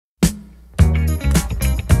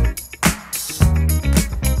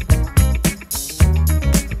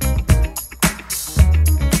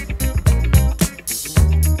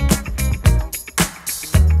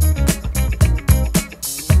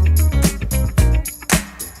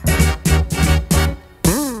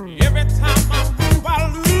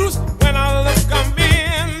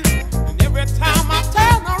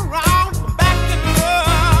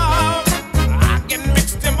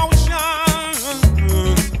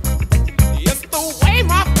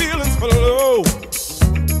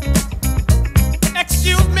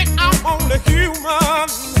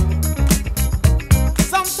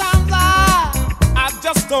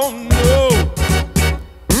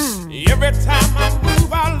time I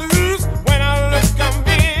move, I lose. When I look, I'm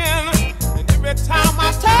in. And every time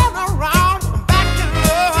I turn around, I'm back in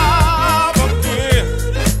love again.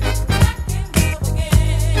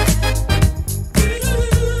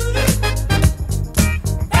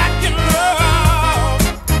 Back in love.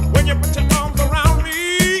 When you put your arms around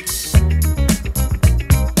me,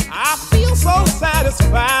 I feel so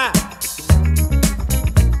satisfied.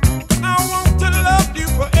 I want to love you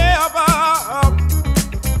forever.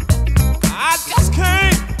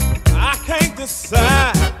 I can't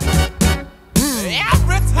decide.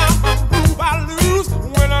 Every time I move, I lose.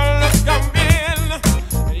 When I look, I'm in.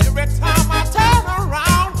 Every time I turn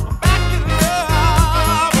around, I'm back in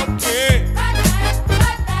love again. Back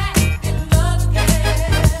in love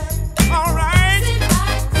again. All right.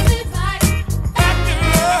 Seems like back in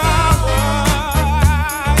love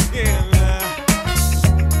again.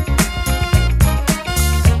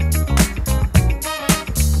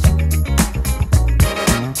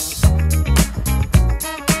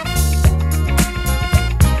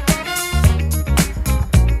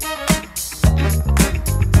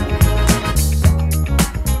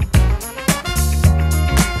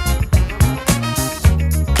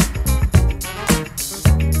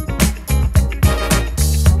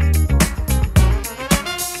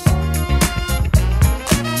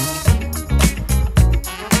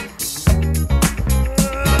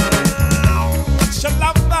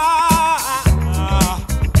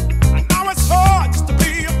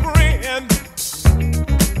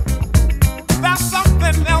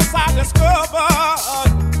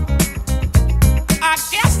 I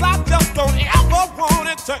guess I just don't ever want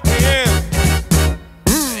it to end.